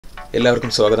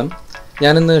എല്ലാവർക്കും സ്വാഗതം.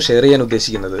 ഞാനിന്ന് ഷെയർ ചെയ്യാൻ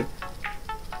ഉദ്ദേശിക്കുന്നത്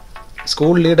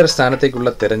സ്കൂൾ ലീഡർ സ്ഥാനത്തേക്കുള്ള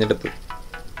തിരഞ്ഞെടുപ്പ്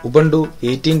ഉബുണ്ടു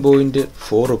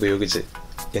 18.4 ഉപയോഗിച്ച്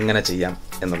എങ്ങനെ ചെയ്യാം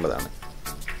എന്നുള്ളതാണ്.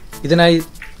 ഇതിനായി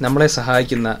നമ്മളെ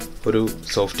സഹായിക്കുന്ന ഒരു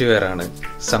സോഫ്റ്റ്വെയറാണ്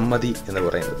സമ്മതി എന്ന്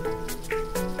പറയുന്നത്.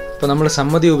 അപ്പോൾ നമ്മൾ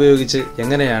സമ്മതി ഉപയോഗിച്ച്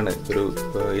എങ്ങനെയാണ് ഒരു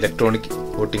ഇലക്ട്രോണിക്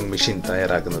വോട്ടിംഗ് മെഷീൻ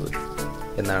തയ്യാറാക്കുന്നത്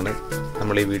എന്നാണ്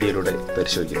നമ്മൾ ഈ വീഡിയോയിലൂടെ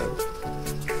പരിശോധിക്കുന്നത്.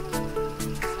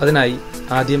 അതിനായി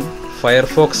ആദ്യം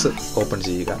ഫയർഫോക്സ് ഓപ്പൺ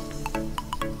ചെയ്യുക.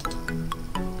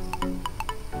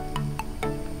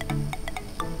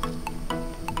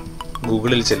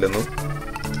 ഗൂഗിളിൽ ചെല്ലുന്നു.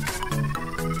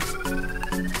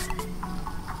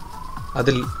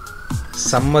 അതിൽ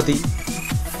സമ്മതി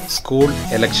സ്കൂൾ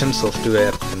ഇലക്ഷൻ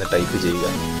സോഫ്റ്റ്വെയർ എന്ന് ടൈപ്പ് ചെയ്യുക.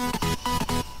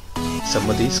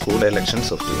 സമ്മതി സ്കൂൾ ഇലക്ഷൻ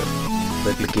സോഫ്റ്റ്വെയർ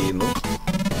അത് ക്ലിക്ക് ചെയ്യുന്നു.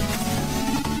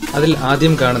 അതിൽ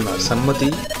ആദ്യം കാണുന്ന സമ്മതി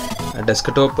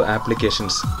desktop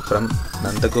applications from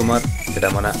Nandakumar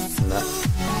Idamana എന്ന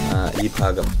ഈ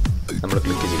ഭാഗം നമ്മൾ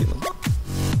ക്ലിക്ക് ചെയ്യുന്നു.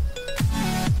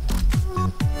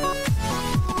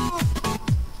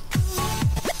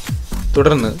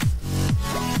 തുടർന്ന്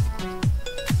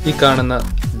ഈ കാണുന്ന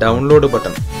ഡൗൺലോഡ്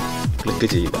ബട്ടൺ ക്ലിക്ക്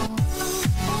ചെയ്യുക.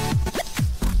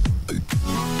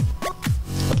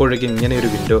 അപ്പോഴേക്കും ഇങ്ങനെ ഒരു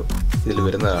വിൻഡോ ഇതിൽ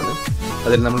വരുന്നതാണ്.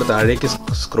 അതിൽ നമ്മൾ താഴേക്ക്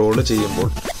സ്ക്രോൾ ചെയ്യുമ്പോൾ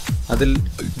അതിൽ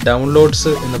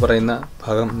ഡൗൺലോഡ്സ് എന്ന് പറയുന്ന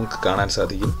ഭാഗം നമുക്ക് കാണാൻ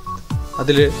സാധിക്കും.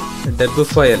 അതിൽ ഡെബ്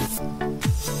ഫയൽ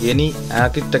എനി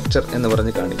ആർക്കിടെക്ചർ എന്ന്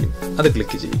പറഞ്ഞ് കാണിക്കും. അത്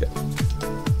ക്ലിക്ക് ചെയ്യുക.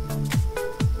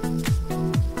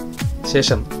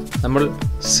 ശേഷം നമ്മൾ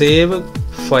സേവ്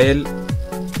ഫയൽ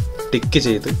ടിക്ക്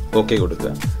ചെയ്ത് ഓക്കെ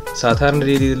കൊടുക്കുക. സാധാരണ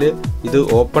രീതിയിൽ ഇത്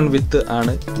ഓപ്പൺ വിത്ത്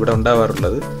ആണ് ഇവിടെ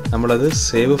ഉണ്ടാവാറുള്ളത്. നമ്മളത്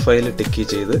സേവ് ഫയൽ ടിക്ക്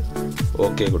ചെയ്ത്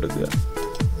ഓക്കെ കൊടുക്കുക.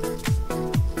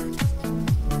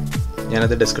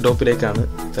 ഞാനത് ഡെസ്ക്ടോപ്പിലേക്കാണ്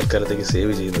തൽക്കാലത്തേക്ക്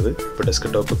സേവ് ചെയ്യുന്നത്. ഇപ്പോൾ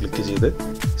ഡെസ്ക്ടോപ്പ് ക്ലിക്ക് ചെയ്ത്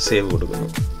സേവ് കൊടുക്കുന്നു.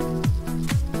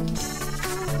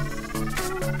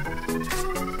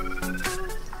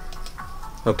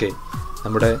 ഓക്കെ,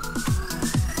 നമ്മുടെ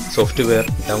സോഫ്റ്റ്വെയർ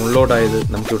ഡൗൺലോഡ് ആയത്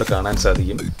നമുക്കിവിടെ കാണാൻ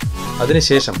സാധിക്കും.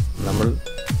 അതിനുശേഷം നമ്മൾ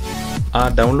ആ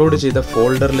ഡൗൺലോഡ് ചെയ്ത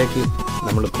ഫോൾഡറിലേക്ക്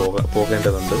നമ്മൾ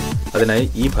പോകേണ്ടതുണ്ട്. അതിനായി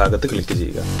ഈ ഭാഗത്ത് ക്ലിക്ക്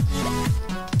ചെയ്യുക.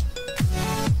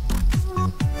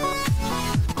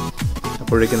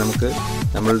 അപ്പോഴേക്ക് നമുക്ക്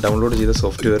നമ്മൾ ഡൗൺലോഡ് ചെയ്ത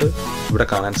സോഫ്റ്റ്വെയർ ഇവിടെ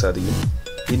കാണാൻ സാധിക്കും.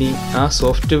 ഇനി ആ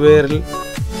സോഫ്റ്റ്വെയറിൽ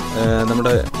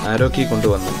നമ്മുടെ ആരോ കീ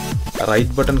കൊണ്ടുവന്ന്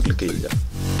റൈറ്റ് ബട്ടൺ ക്ലിക്ക് ചെയ്യുക.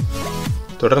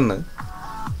 തുടർന്ന്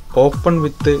ഓപ്പൺ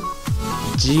വിത്ത്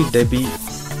GDB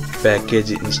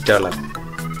പാക്കേജ് ഇൻസ്റ്റാളർ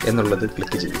എന്നുള്ളത്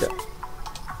ക്ലിക്ക് ചെയ്യുക.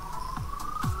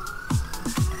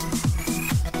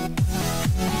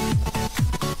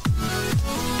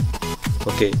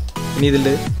 ഓക്കെ, ഇനി ഇതിൽ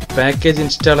പാക്കേജ്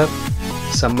ഇൻസ്റ്റാളർ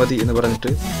സമ്മതി എന്ന്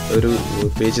പറഞ്ഞിട്ട് ഒരു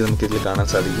പേജ് നമുക്ക് ഇതിൽ കാണാൻ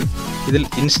സാധിക്കും. ഇതിൽ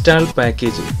ഇൻസ്റ്റാൾ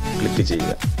പാക്കേജ് ക്ലിക്ക്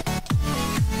ചെയ്യുക.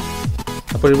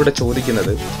 അപ്പോൾ ഇവിടെ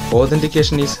ചോദിക്കുന്നത്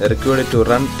authentication is required to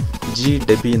run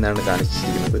GDB എന്നാണ്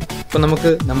കാണിച്ചിരിക്കുന്നത്. അപ്പോൾ നമുക്ക്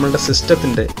നമ്മളുടെ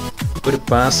സിസ്റ്റത്തിൻ്റെ ഒരു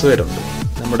പാസ്വേഡ് ഉണ്ട്.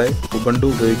 നമ്മുടെ ഉബുണ്ടു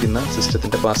ഉപയോഗിക്കുന്ന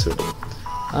സിസ്റ്റത്തിൻ്റെ പാസ്വേഡ്.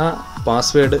 ആ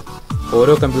പാസ്വേഡ്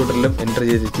ഓരോ കമ്പ്യൂട്ടറിലും എൻ്റർ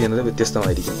ചെയ്തിരിക്കുന്നത്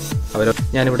വ്യത്യസ്തമായിരിക്കും.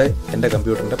 ഞാനിവിടെ എൻ്റെ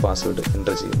കമ്പ്യൂട്ടറിൻ്റെ പാസ്വേഡ്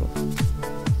എൻ്റർ ചെയ്യുന്നു.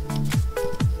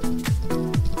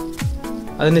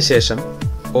 അതിനുശേഷം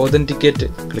ഓതന്റിക്കേറ്റ്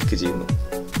ക്ലിക്ക് ചെയ്യുന്നു.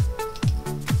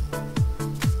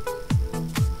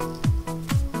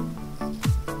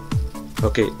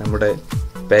 ഓക്കെ, നമ്മുടെ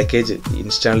പാക്കേജ്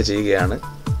ഇൻസ്റ്റാൾ ചെയ്യുകയാണ്.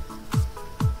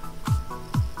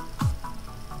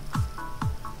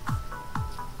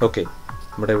 ഓക്കെ,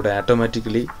 നമ്മുടെ ഇവിടെ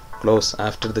automatically close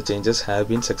after the changes have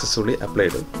been successfully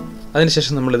applied.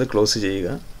 അതിനുശേഷം നമ്മളിത് ക്ലോസ് ചെയ്യുക.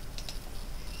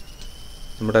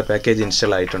 നമ്മുടെ പാക്കേജ്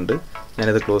ഇൻസ്റ്റാൾ ആയിട്ടുണ്ട്.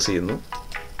 ഞാനിത് ക്ലോസ് ചെയ്യുന്നു.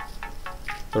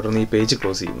 തുടർന്ന് ഈ പേജ്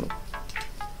ക്ലോസ് ചെയ്യുന്നു.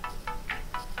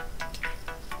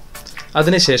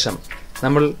 അതിനുശേഷം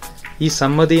നമ്മൾ ഈ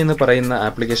സമ്മതി എന്ന് പറയുന്ന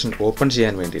ആപ്ലിക്കേഷൻ ഓപ്പൺ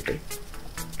ചെയ്യാൻ വേണ്ടിയിട്ട്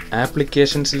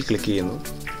ആപ്ലിക്കേഷൻസിൽ ക്ലിക്ക് ചെയ്യുന്നു.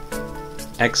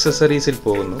 ആക്സസറീസിൽ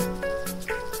പോകുന്നു.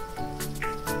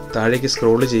 താഴേക്ക്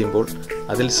സ്ക്രോൾ ചെയ്യുമ്പോൾ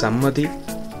അതിൽ സമ്മതി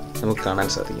നമുക്ക് കാണാൻ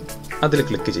സാധിക്കും. അതിൽ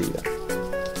ക്ലിക്ക് ചെയ്യുക.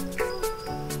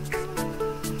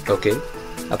 ഓക്കെ,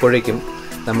 അപ്പോഴേക്കും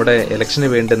നമ്മുടെ ഇലക്ഷന്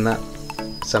വേണ്ടുന്ന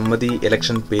സമ്മതി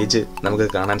ഇലക്ഷൻ പേജ് നമുക്ക്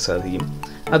കാണാൻ സാധിക്കും.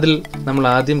 അതിൽ നമ്മൾ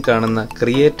ആദ്യം കാണുന്ന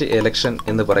ക്രിയേറ്റ് ഇലക്ഷൻ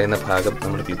എന്ന് പറയുന്ന ഭാഗം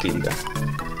നമ്മൾ ക്ലിക്ക് ചെയ്യുക.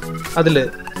 അതിൽ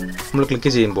നമ്മൾ ക്ലിക്ക്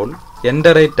ചെയ്യുമ്പോൾ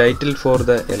enter A title for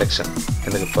the election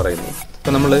എന്ന് പറയുന്നു.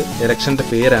 അപ്പോൾ നമ്മൾ ഇലക്ഷൻ്റെ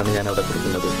പേരാണ് ഞാനവിടെ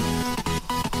കൊടുക്കുന്നത്.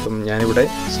 അപ്പം ഞാനിവിടെ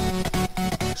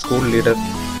സ്കൂൾ ലീഡർ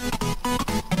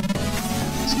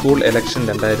സ്കൂൾ ഇലക്ഷൻ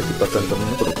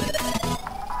 2019 കൊടുക്കുന്നു.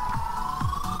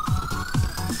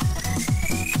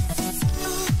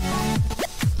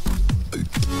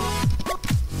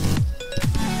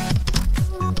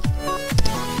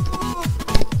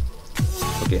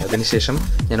 അതിനുശേഷം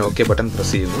ഞാൻ ഓക്കെ ബട്ടൺ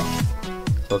പ്രസ് ചെയ്യുന്നു.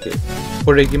 ഓക്കെ,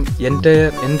 അപ്പോഴേക്കും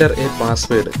എൻ്റർ എ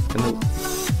പാസ്വേഡ് എന്ന്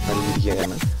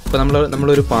നൽകിയിരിക്കുകയാണ്. അപ്പോൾ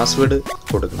നമ്മളൊരു പാസ്വേഡ്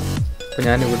കൊടുക്കണം. അപ്പോൾ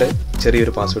ഞാനിവിടെ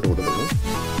ചെറിയൊരു പാസ്വേഡ് കൊടുക്കുന്നു.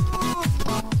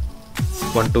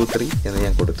 123 എന്ന്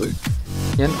ഞാൻ കൊടുത്തു.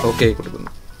 ഞാൻ ഓക്കെ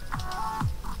കൊടുക്കുന്നു.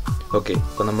 ഓക്കെ,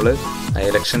 അപ്പോൾ നമ്മൾ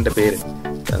ഇലക്ഷൻ്റെ പേര്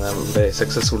ഇവിടെ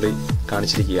സക്സസ്ഫുള്ളി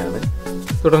കാണിച്ചിരിക്കുകയാണ്.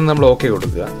 തുടർന്ന് നമ്മൾ ഓക്കെ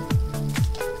കൊടുക്കുക.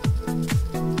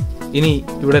 ഇനി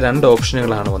ഇവിടെ 2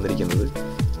 ഓപ്ഷനുകളാണ് വന്നിരിക്കുന്നത്.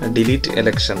 Delete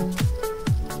election,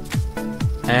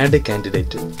 add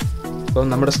candidate. അപ്പോൾ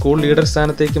നമ്മുടെ സ്കൂൾ ലീഡർ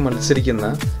സ്ഥാനത്തേക്ക് മത്സരിക്കുന്ന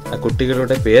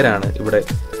കുട്ടികളുടെ പേരാണ് ഇവിടെ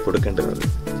കൊടുക്കേണ്ടത്.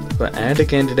 അപ്പോൾ ആഡ്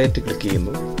കാൻഡിഡേറ്റ് ക്ലിക്ക്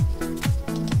ചെയ്യുന്നു.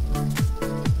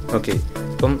 ഓക്കെ,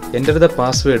 അപ്പം enter the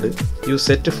password U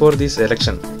set for this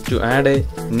election to add A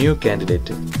new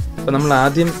candidate. അപ്പോൾ നമ്മൾ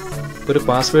ആദ്യം ഒരു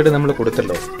പാസ്വേഡ് നമ്മൾ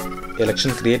കൊടുത്തല്ലോ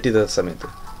എലക്ഷൻ ക്രിയേറ്റ് ചെയ്ത സമയത്ത്.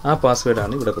 ആ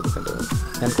പാസ്വേഡാണ് ഇവിടെ കൊടുക്കേണ്ടത്.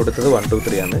 ഞാൻ കൊടുത്തത്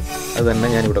 123 ആണ്. അത് തന്നെ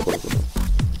ഞാൻ ഇവിടെ കൊടുക്കുന്നു.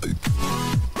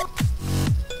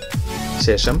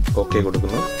 ശേഷം ഓക്കെ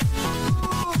കൊടുക്കുന്നു.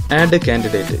 Add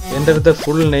candidate, enter the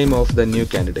full name of the new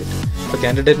candidate. അപ്പോൾ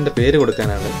കാൻഡിഡേറ്റിൻ്റെ പേര്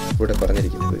കൊടുക്കാനാണ് ഇവിടെ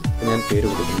പറഞ്ഞിരിക്കുന്നത്. ഞാൻ പേര്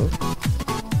കൊടുക്കുന്നു.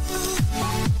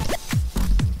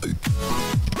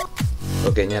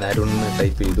 ഓക്കെ, ഞാൻ അരുൺ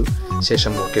ടൈപ്പ് ചെയ്തു.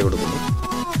 ശേഷം ഓക്കെ കൊടുക്കുന്നു.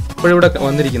 ഇപ്പോഴിവിടെ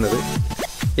വന്നിരിക്കുന്നത്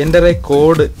enter A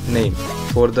code name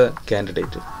for the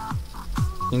candidate.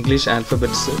 English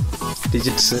alphabets,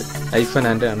 digits, hyphen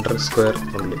and അണ്ടർസ്ക്വയർ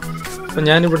ഉള്ളി. അപ്പോൾ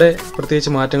ഞാനിവിടെ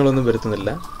പ്രത്യേകിച്ച് മാറ്റങ്ങളൊന്നും വരുത്തുന്നില്ല.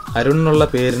 അരുൺ എന്നുള്ള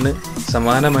പേരിന്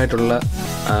സമാനമായിട്ടുള്ള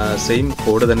സെയിം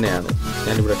കോഡ് തന്നെയാണ്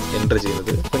ഞാനിവിടെ എൻ്റർ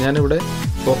ചെയ്യുന്നത്. അപ്പോൾ ഞാനിവിടെ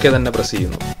ഓക്കെ തന്നെ പ്രസ്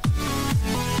ചെയ്യുന്നു.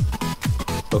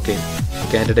 ഓക്കെ,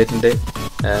 കാൻഡിഡേറ്റിൻ്റെ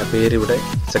പേരിവിടെ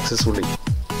സക്സസ്ഫുള്ളി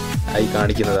ആയി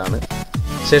കാണിക്കുന്നതാണ്.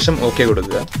 ശേഷം ഓക്കെ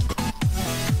കൊടുക്കുക.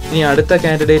 ഇനി അടുത്ത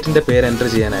കാൻഡിഡേറ്റിൻ്റെ പേര് എൻ്റർ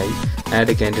ചെയ്യാനായി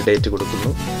ആഡ് കാൻഡിഡേറ്റ്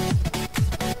കൊടുക്കുന്നു.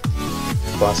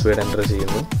 പാസ്വേഡ് എൻ്റർ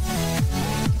ചെയ്യുന്നു.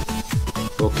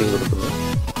 ഓക്കെ കൊടുക്കുന്നു.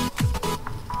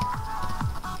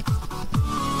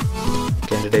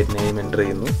 കാൻഡിഡേറ്റ് നെയിം എൻ്റർ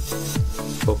ചെയ്യുന്നു.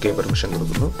 ഓക്കെ പെർമിഷൻ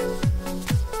കൊടുക്കുന്നു.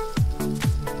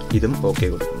 ഇതും ഓക്കെ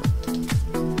കൊടുക്കുന്നു.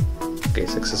 Okay,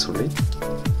 successfully.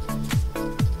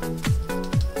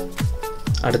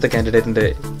 അടുത്ത കാൻഡിഡേറ്റിൻ്റെ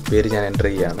പേര് ഞാൻ എൻ്റർ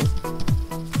ചെയ്യുകയാണ്.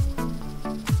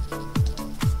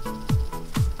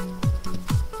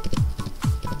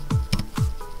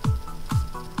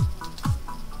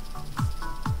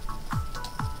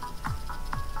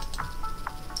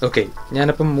 ഓക്കെ,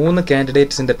 ഞാനപ്പം 3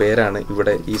 കാൻഡിഡേറ്റ്സിൻ്റെ പേരാണ്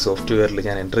ഇവിടെ ഈ സോഫ്റ്റ്വെയറിൽ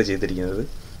ഞാൻ എൻ്റർ ചെയ്തിരിക്കുന്നത്.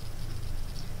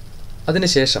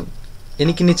 അതിനുശേഷം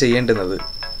എനിക്കിനി ചെയ്യേണ്ടുന്നത്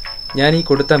ഞാൻ ഈ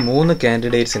കൊടുത്ത 3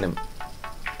 കാൻഡിഡേറ്റ്സിനും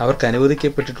അവർക്ക്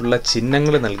അനുവദിക്കപ്പെട്ടിട്ടുള്ള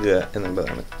ചിഹ്നങ്ങൾ നൽകുക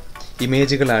എന്നുള്ളതാണ്.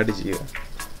 ഇമേജുകൾ ആഡ് ചെയ്യുക.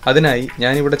 അതിനായി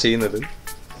ഞാനിവിടെ ചെയ്യുന്നത്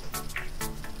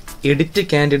എഡിറ്റ്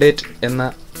കാൻഡിഡേറ്റ് എന്ന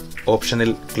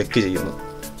ഓപ്ഷനിൽ ക്ലിക്ക് ചെയ്യുന്നു.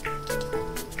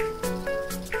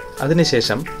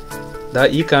 അതിനുശേഷം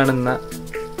ഈ കാണുന്ന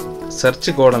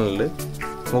സെർച്ച് കോളനിൽ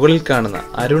മുകളിൽ കാണുന്ന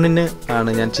അരുണിന് ആണ്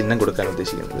ഞാൻ ചിഹ്നം കൊടുക്കാൻ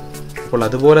ഉദ്ദേശിക്കുന്നത്. അപ്പോൾ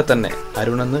അതുപോലെ തന്നെ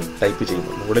അരുണെന്ന് ടൈപ്പ്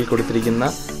ചെയ്യുന്നു. മുകളിൽ കൊടുത്തിരിക്കുന്ന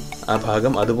ആ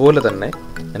ഭാഗം അതുപോലെ തന്നെ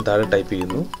ഞാൻ താഴെ ടൈപ്പ്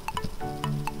ചെയ്യുന്നു.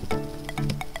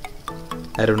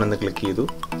 അരുണെന്ന് ക്ലിക്ക് ചെയ്തു.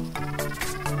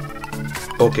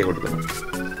 ഓക്കെ കൊടുക്കുന്നു.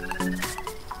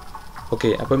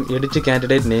 ഓക്കെ, അപ്പം എഡിറ്റ്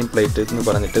കാൻഡിഡേറ്റ് നെയിം പ്ലേറ്റ് എന്ന്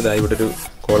പറഞ്ഞിട്ട് ഇവിടെ ഒരു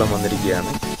കോളം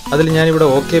വന്നിരിക്കുകയാണ്. അതിൽ ഞാനിവിടെ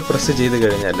ഓക്കെ പ്രസ് ചെയ്ത്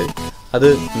കഴിഞ്ഞാൽ അത്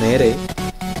നേരെ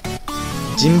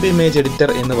ജിംബ് ഇമേജ് എഡിറ്റർ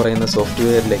എന്ന് പറയുന്ന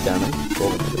സോഫ്റ്റ്വെയറിലേക്കാണ്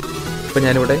പോകുന്നത്. അപ്പം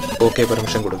ഞാനിവിടെ ഓക്കെ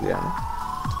പെർമിഷൻ കൊടുക്കുകയാണ്.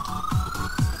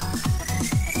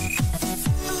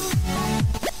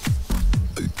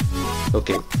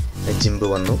 ഓക്കെ, ജിംബ്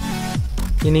വന്നു.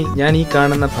 ഇനി ഞാൻ ഈ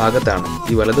കാണുന്ന ഭാഗത്താണ്,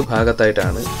 ഈ വലതു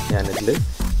ഭാഗത്തായിട്ടാണ് ഞാനിതിൽ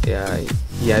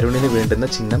ഈ അരുണിന് വേണ്ടുന്ന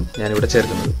ചിഹ്നം ഞാനിവിടെ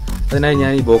ചേർക്കുന്നത്. അതിനായി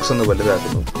ഞാൻ ഈ ബോക്സ് ഒന്ന്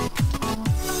വലുതാക്കുന്നു.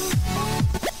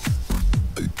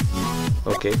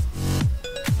 ഓക്കെ,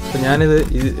 അപ്പോൾ ഞാനിത്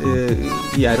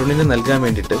ഈ അരുണിന് നൽകാൻ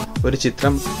വേണ്ടിയിട്ട് ഒരു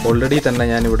ചിത്രം ഓൾറെഡി തന്നെ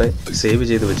ഞാനിവിടെ സേവ്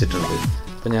ചെയ്ത് വെച്ചിട്ടുണ്ട്.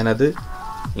 അപ്പോൾ ഞാനത്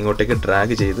ഇങ്ങോട്ടേക്ക്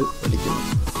ഡ്രാഗ് ചെയ്ത് വലിക്കുന്നു.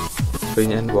 അപ്പോൾ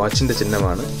ഞാൻ വാച്ചിൻ്റെ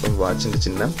ചിഹ്നമാണ്. അപ്പം വാച്ചിൻ്റെ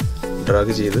ചിഹ്നം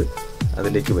ഡ്രാഗ് ചെയ്ത്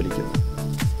അതിലേക്ക് വലിക്കുന്നു.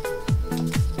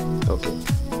 ഓക്കെ,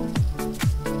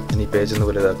 ഇനി പേജ് ഒന്ന്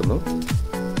വലുതാക്കുന്നു.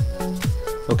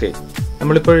 ഓക്കെ,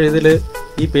 നമ്മളിപ്പോൾ ഇതിൽ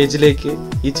ഈ പേജിലേക്ക്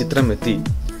ഈ ചിത്രം എത്തി.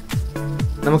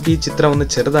 നമുക്ക് ഈ ചിത്രം ഒന്ന്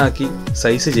ചെറുതാക്കി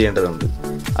സൈസ് ചെയ്യേണ്ടതുണ്ട്.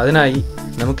 അതിനായി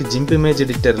നമുക്ക് ജിംബ് ഇമേജ്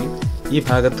എഡിറ്ററിൽ ഈ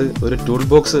ഭാഗത്ത് ഒരു ടൂൾ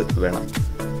ബോക്സ് വേണം.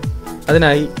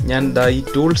 അതിനായി ഞാൻ ഈ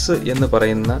ടൂൾസ് എന്ന്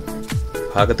പറയുന്ന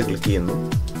ഭാഗത്ത് ക്ലിക്ക് ചെയ്യുന്നു.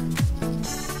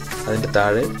 അതിൻ്റെ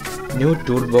താഴെ ന്യൂ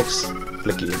ടൂൾ ബോക്സ്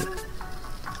ക്ലിക്ക് ചെയ്യുന്നു.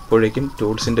 അപ്പോഴേക്കും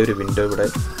ടൂൾസിൻ്റെ ഒരു വിൻഡോ ഇവിടെ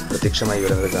പ്രത്യക്ഷമായി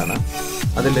വരുന്നത് കാണാം.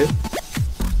 അതിൽ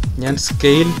ഞാൻ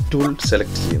സ്കെയിൽ ടൂൾ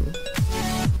സെലക്ട് ചെയ്യുന്നു.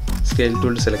 സ്കെയിൽ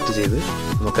ടൂൾ സെലക്ട് ചെയ്ത്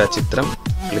നമുക്ക് ആ ചിത്രം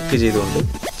ക്ലിക്ക് ചെയ്തുകൊണ്ട്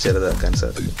ചെറുതാക്കാൻ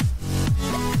സാധിക്കും.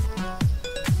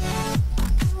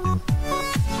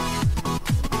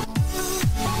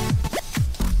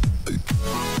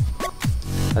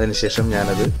 അതിനുശേഷം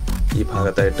ഞാനത് ഈ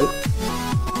ഭാഗത്തായിട്ട്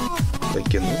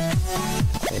വയ്ക്കുന്നു.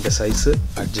 അതിൻ്റെ സൈസ്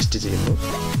അഡ്ജസ്റ്റ് ചെയ്യുന്നു.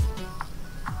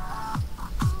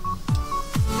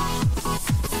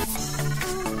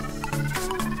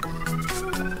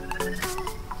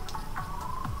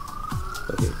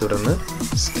 ഓക്കെ, തുടർന്ന്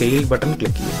സ്കെയിൽ ബട്ടൺ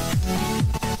ക്ലിക്ക് ചെയ്യുന്നു.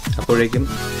 അപ്പോഴേക്കും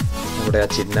നമ്മുടെ ആ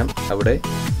ചിഹ്നം അവിടെ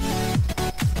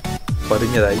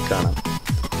പതിഞ്ഞതായി കാണാം.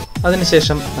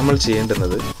 അതിനുശേഷം നമ്മൾ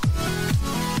ചെയ്യേണ്ടുന്നത്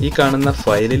ഈ കാണുന്ന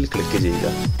ഫയലിൽ ക്ലിക്ക് ചെയ്യുക.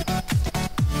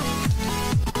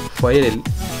 ഫയലിൽ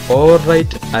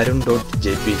ഓവർറൈറ്റ്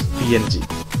arun.png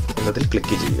എന്നതിൽ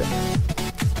ക്ലിക്ക് ചെയ്യുക.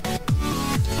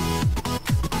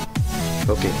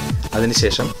 ഓക്കെ,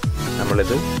 അതിനുശേഷം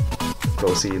നമ്മളിത്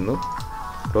ക്ലോസ് ചെയ്യുന്നു.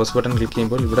 ക്ലോസ് ബട്ടൺ ക്ലിക്ക്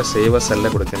ചെയ്യുമ്പോൾ ഇവിടെ സേവ് അസ് അല്ല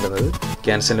കൊടുക്കേണ്ടത്,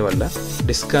 ക്യാൻസലും അല്ല,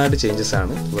 ഡിസ്കാർഡ് ചേഞ്ചസ്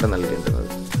ആണ് ഇവിടെ നൽകേണ്ടത്.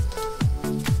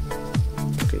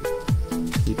 ഓക്കെ,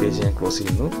 ഈ പേജ് ഞാൻ ക്ലോസ്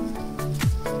ചെയ്യുന്നു.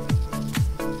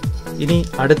 ഇനി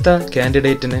അടുത്ത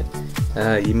കാൻഡിഡേറ്റിന്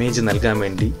ഇമേജ് നൽകാൻ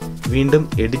വേണ്ടി വീണ്ടും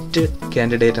എഡിറ്റ്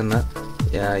കാൻഡിഡേറ്റ് എന്ന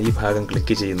ഈ ഭാഗം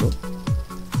ക്ലിക്ക് ചെയ്യുന്നു.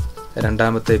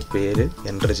 രണ്ടാമത്തെ പേര്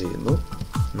എൻ്റർ ചെയ്യുന്നു.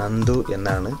 നന്ദു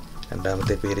എന്നാണ്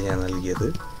രണ്ടാമത്തെ പേര് ഞാൻ നൽകിയത്.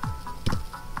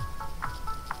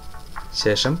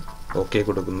 ശേഷം ഓക്കെ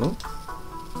കൊടുക്കുന്നു.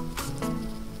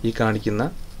 ഈ കാണിക്കുന്ന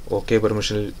ഓക്കെ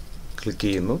പെർമിഷനിൽ ക്ലിക്ക്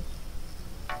ചെയ്യുന്നു.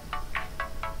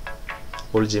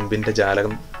 അപ്പോൾ ജിംബിൻ്റെ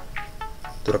ജാലകം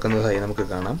തുറക്കുന്നതായി നമുക്ക്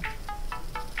കാണാം.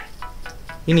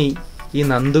 ഇനി ഈ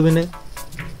നന്ദുവിന്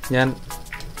ഞാൻ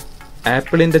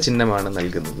ആപ്പിളിൻ്റെ ചിഹ്നമാണ്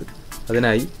നൽകുന്നത്.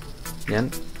 അതിനായി ഞാൻ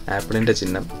ആപ്പിളിൻ്റെ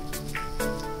ചിഹ്നം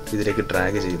ഇതിലേക്ക്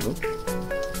ഡ്രാഗ് ചെയ്യുന്നു.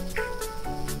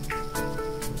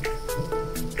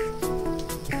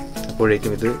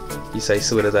 അപ്പോഴേക്കും ഇത് ഈ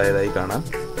സൈസ് വലുതായതായി കാണാം.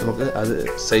 നമുക്ക് അത്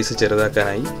സൈസ്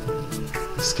ചെറുതാക്കാനായി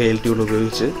സ്കെയിൽ ടൂൾ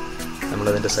ഉപയോഗിച്ച്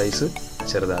നമ്മളതിൻ്റെ സൈസ്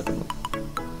ചെറുതാക്കുന്നു.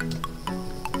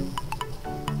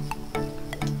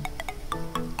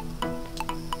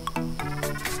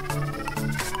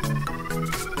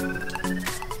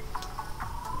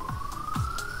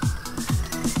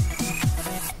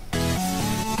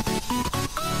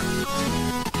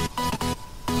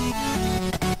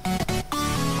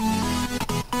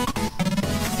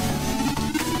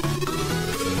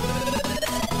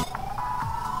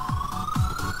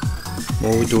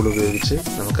 മൂവ് ടൂൾ ഉപയോഗിച്ച്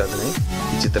നമുക്കതിനെ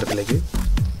ഈ ചിത്രത്തിലേക്ക്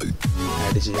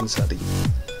ആഡ് ചെയ്യാൻ സാധിക്കും.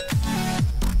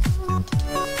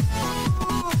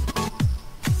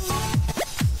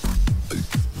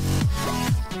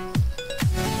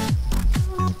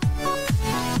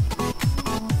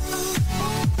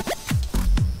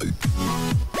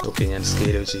 ഓക്കെ, ഞാൻ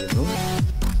സ്കെയിൽ ചെയ്യുന്നു.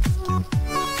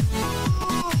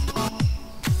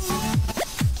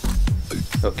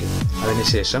 ഓക്കെ,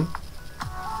 അതിനുശേഷം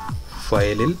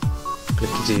ഫയലിൽ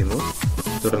ക്ലിക്ക് ചെയ്യുന്നു.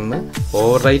 തുടർന്ന്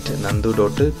ഓവർറൈറ്റ്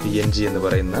nandu.png എന്ന്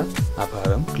പറയുന്ന ആ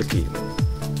ഭാഗം ക്ലിക്ക് ചെയ്യുന്നു.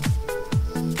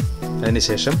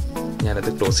 അതിനുശേഷം ഞാനത്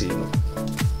ക്ലോസ് ചെയ്യുന്നു.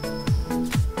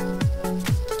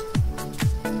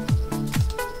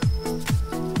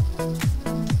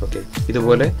 ഓക്കെ,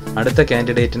 ഇതുപോലെ അടുത്ത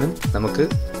കാൻഡിഡേറ്റിനും നമുക്ക്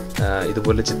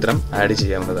ഇതുപോലെ ചിത്രം ആഡ്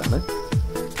ചെയ്യാവുന്നതാണ്.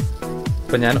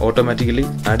 ഇപ്പം ഞാൻ ഓട്ടോമാറ്റിക്കലി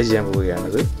ആഡ് ചെയ്യാൻ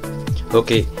പോവുകയാണത്.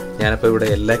 ഓക്കെ, ഞാനപ്പോൾ ഇവിടെ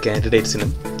എല്ലാ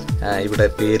കാൻഡിഡേറ്റ്സിനും ഇവിടെ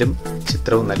പേരും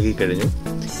ചിത്രവും നൽകി കഴിഞ്ഞു.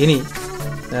 ഇനി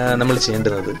നമ്മൾ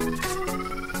ചെയ്യേണ്ടുന്നത്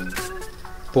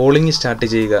പോളിംഗ് സ്റ്റാർട്ട്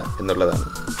ചെയ്യുക എന്നുള്ളതാണ്.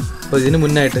 അപ്പോൾ ഇതിന്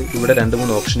മുന്നായിട്ട് ഇവിടെ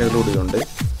 2-3 ഓപ്ഷനുകളൂടെയുണ്ട്.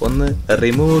 ഒന്ന്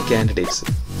റിമൂവ് കാൻഡിഡേറ്റ്സ്.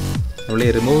 നമ്മൾ ഈ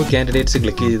റിമൂവ് കാൻഡിഡേറ്റ്സ്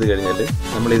ക്ലിക്ക് ചെയ്ത് കഴിഞ്ഞാൽ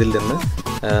നമ്മളിതിൽ നിന്ന്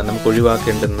നമുക്ക്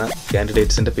ഒഴിവാക്കേണ്ടുന്ന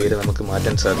കാൻഡിഡേറ്റ്സിൻ്റെ പേര് നമുക്ക്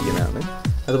മാറ്റാൻ സാധിക്കുന്നതാണ്.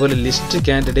 അതുപോലെ ലിസ്റ്റ്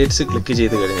കാൻഡിഡേറ്റ്സ് ക്ലിക്ക്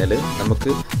ചെയ്ത് കഴിഞ്ഞാൽ നമുക്ക്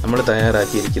നമ്മൾ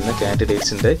തയ്യാറാക്കിയിരിക്കുന്ന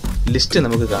കാൻഡിഡേറ്റ്സിൻ്റെ ലിസ്റ്റ്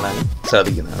നമുക്ക് കാണാനും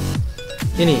സാധിക്കുന്നതാണ്.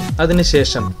 ഇനി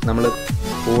അതിനുശേഷം നമ്മൾ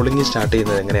പോളിംഗ് സ്റ്റാർട്ട്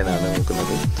ചെയ്യുന്നത് എങ്ങനെയാണ്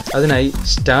നോക്കുന്നത്. അതിനായി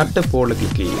സ്റ്റാർട്ട് പോൾ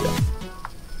ക്ലിക്ക് ചെയ്യുക.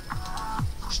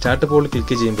 സ്റ്റാർട്ട് പോൾ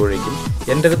ക്ലിക്ക് ചെയ്യുമ്പോഴേക്കും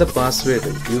enter the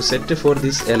password U set for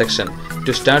this election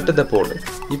to start the Paul.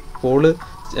 ഈ പോള്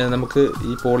നമുക്ക്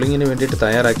ഈ പോളിങ്ങിന് വേണ്ടിയിട്ട്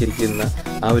തയ്യാറാക്കിയിരിക്കുന്ന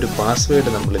ആ ഒരു പാസ്വേഡ്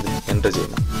നമ്മളിതിൽ എൻ്റർ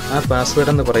ചെയ്യണം. ആ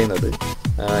പാസ്വേഡ് എന്ന് പറയുന്നത്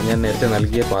ഞാൻ നേരത്തെ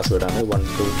നൽകിയ പാസ്വേഡാണ്.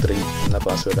 123 എന്ന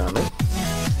പാസ്വേഡാണ്.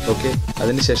 ഓക്കെ,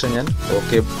 അതിനുശേഷം ഞാൻ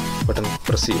ഓക്കെ ബട്ടൺ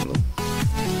പ്രസ് ചെയ്യുന്നു.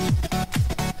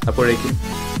 അപ്പോഴേക്കും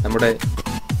നമ്മുടെ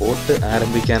വോട്ട്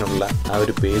ആരംഭിക്കാനുള്ള ആ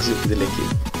ഒരു പേജ് ഇതിലേക്ക്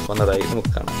വന്നതായി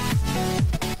നമുക്ക് കാണാം.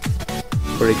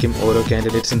 അപ്പോഴേക്കും ഓരോ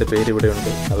കാൻഡിഡേറ്റ്സിൻ്റെ പേര് ഇവിടെയുണ്ട്,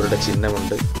 അവരുടെ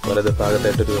ചിഹ്നമുണ്ട്, വലത്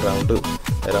ഭാഗത്തായിട്ടൊരു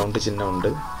റൗണ്ട് ചിഹ്നമുണ്ട്.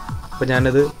 അപ്പോൾ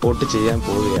ഞാനത് വോട്ട് ചെയ്യാൻ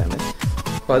പോവുകയാണ്.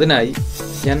 അപ്പോൾ അതിനായി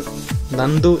ഞാൻ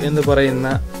നന്ദു എന്ന് പറയുന്ന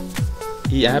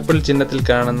ഈ ആപ്പിൾ ചിഹ്നത്തിൽ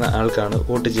കാണുന്ന ആൾക്കാണ്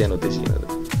വോട്ട് ചെയ്യാൻ ഉദ്ദേശിക്കുന്നത്.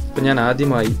 അപ്പോൾ ഞാൻ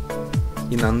ആദ്യമായി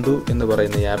ഈ നന്ദു എന്ന്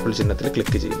പറയുന്ന ഈ ആപ്പിൾ ചിഹ്നത്തിൽ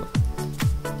ക്ലിക്ക് ചെയ്യുന്നു.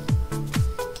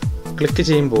 ക്ലിക്ക്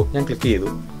ചെയ്യുമ്പോൾ ഞാൻ ക്ലിക്ക് ചെയ്തു.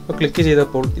 അപ്പോൾ ക്ലിക്ക്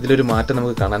ചെയ്തപ്പോൾ ഇതിലൊരു മാറ്റം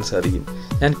നമുക്ക് കാണാൻ സാധിക്കും.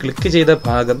 ഞാൻ ക്ലിക്ക് ചെയ്ത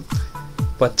ഭാഗം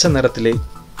പച്ച നിറത്തിലെ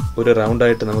ഒരു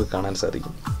റൗണ്ടായിട്ട് നമുക്ക് കാണാൻ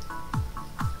സാധിക്കും.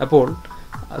 അപ്പോൾ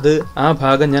അത് ആ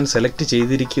ഭാഗം ഞാൻ സെലക്ട്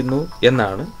ചെയ്തിരിക്കുന്നു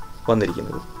എന്നാണ്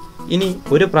വന്നിരിക്കുന്നത്. ഇനി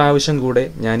ഒരു പ്രാവശ്യം കൂടെ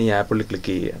ഞാൻ ഈ ആപ്പിൾ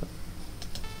ക്ലിക്ക് ചെയ്യുകയാണ്.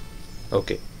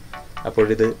 ഓക്കെ,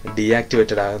 അപ്പോഴിത്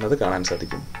ഡീആക്ടിവേറ്റഡ് ആകുന്നത് കാണാൻ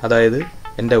സാധിക്കും. അതായത്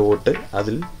എൻ്റെ വോട്ട്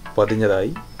അതിൽ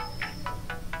പതിഞ്ഞതായി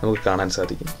നമുക്ക് കാണാൻ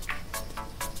സാധിക്കും.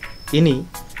 ഇനി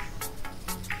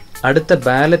അടുത്ത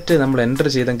ബാലറ്റ് നമ്മൾ എൻ്റർ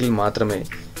ചെയ്തെങ്കിൽ മാത്രമേ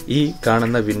ഈ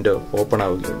കാണുന്ന വിൻഡോ ഓപ്പൺ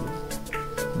ആവുകയുള്ളൂ.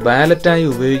 ബാലറ്റായി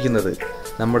ഉപയോഗിക്കുന്നത്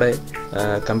നമ്മുടെ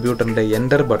കമ്പ്യൂട്ടറിൻ്റെ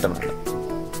എൻ്റർ ബട്ടണാണ്.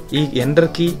 ഈ എൻ്റർ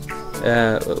കീ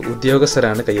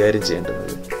ഉദ്യോഗസ്ഥരാണ് കൈകാര്യം ചെയ്യേണ്ടത്.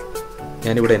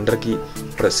 ഞാനിവിടെ എൻ്റർ കീ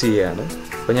പ്രസ് ചെയ്യുകയാണ്.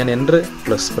 അപ്പോൾ ഞാൻ എൻ്റർ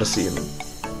പ്രസ് ചെയ്യുന്നു.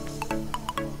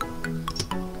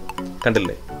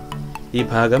 കണ്ടില്ലേ, ഈ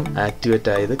ഭാഗം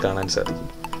ആക്ടിവേറ്റ് ആയത് കാണാൻ സാധിക്കും.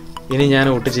 ഇനി ഞാൻ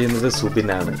വോട്ട് ചെയ്യുന്നത്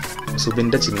സുബിനാണ്.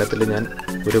 സുബിൻ്റെ ചിഹ്നത്തിൽ ഞാൻ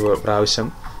ഒരു പ്രാവശ്യം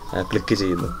ക്ലിക്ക്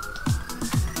ചെയ്യുന്നു.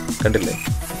 കണ്ടില്ലേ,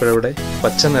 ഇപ്പോഴവിടെ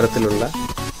പച്ച നിറത്തിലുള്ള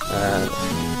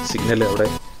സിഗ്നൽ അവിടെ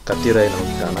കത്തിയതായി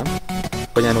നമുക്ക് കാണാം.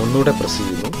 അപ്പോൾ ഞാൻ ഒന്നുകൂടെ പ്രസ്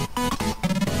ചെയ്യുന്നു.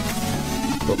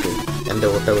 ഓക്കെ, എൻ്റെ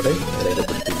വോട്ട് അവിടെ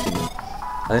രേഖപ്പെടുത്തിയിരിക്കുന്നു.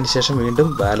 അതിനുശേഷം വീണ്ടും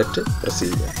ബാലറ്റ് പ്രസ്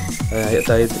ചെയ്യുക.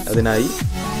 അതിനായി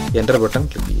എൻ്റർ ബട്ടൺ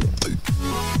ക്ലിക്ക് ചെയ്യുക.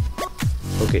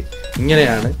 ഓക്കെ,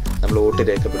 ഇങ്ങനെയാണ് നമ്മൾ വോട്ട്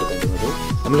രേഖപ്പെടുത്തേണ്ടുന്നത്.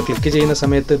 നമ്മൾ ക്ലിക്ക് ചെയ്യുന്ന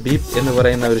സമയത്ത് ബീപ്പ് എന്ന്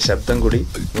പറയുന്ന ഒരു ശബ്ദം കൂടി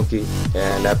നമുക്ക്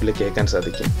ലാപ്പിൽ കേൾക്കാൻ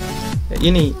സാധിക്കും.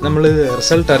 ഇനി നമ്മൾ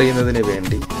റിസൾട്ട് അറിയുന്നതിന്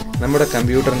വേണ്ടി നമ്മുടെ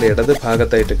കമ്പ്യൂട്ടറിൻ്റെ ഇടത്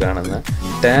ഭാഗത്തായിട്ട് കാണുന്ന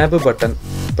ടാബ് ബട്ടൺ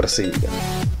പ്രസ് ചെയ്യുക.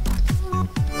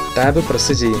 ടാബ്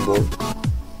പ്രസ് ചെയ്യുമ്പോൾ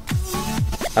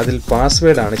അതിൽ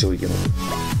പാസ്വേഡാണ് ചോദിക്കുന്നത്.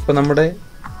 അപ്പോൾ നമ്മുടെ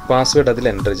പാസ്വേഡ് അതിൽ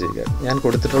എൻ്റർ ചെയ്യുക. ഞാൻ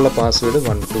കൊടുത്തിട്ടുള്ള പാസ്വേഡ്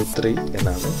 123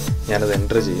 എന്നാണ്. ഞാനത്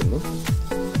എൻ്റർ ചെയ്യുന്നു.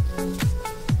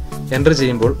 എൻ്റർ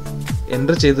ചെയ്യുമ്പോൾ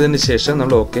എൻ്റർ ചെയ്തതിന് ശേഷം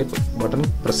നമ്മൾ ഓക്കെ ബട്ടൺ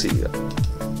പ്രസ് ചെയ്യുക.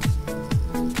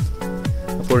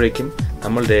 അപ്പോഴേക്കും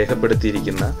നമ്മൾ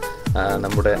രേഖപ്പെടുത്തിയിരിക്കുന്ന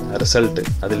നമ്മുടെ റിസൾട്ട്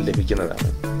അതിൽ ലഭിക്കുന്നതാണ്.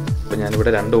 അപ്പോൾ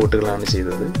ഞാനിവിടെ 2 വോട്ടുകളാണ്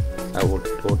ചെയ്തത്. ആ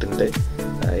വോട്ടിൻ്റെ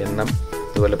എണ്ണം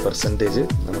അതുപോലെ പെർസെൻറ്റേജ്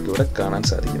നമുക്കിവിടെ കാണാൻ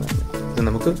സാധിക്കുന്നതാണ്. ഇത്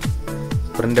നമുക്ക്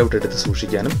പ്രിൻ്റ് ഔട്ട് എടുത്ത്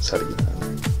സൂക്ഷിക്കാനും സാധിക്കുന്നതാണ്.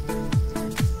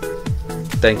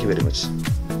 Thank you very much.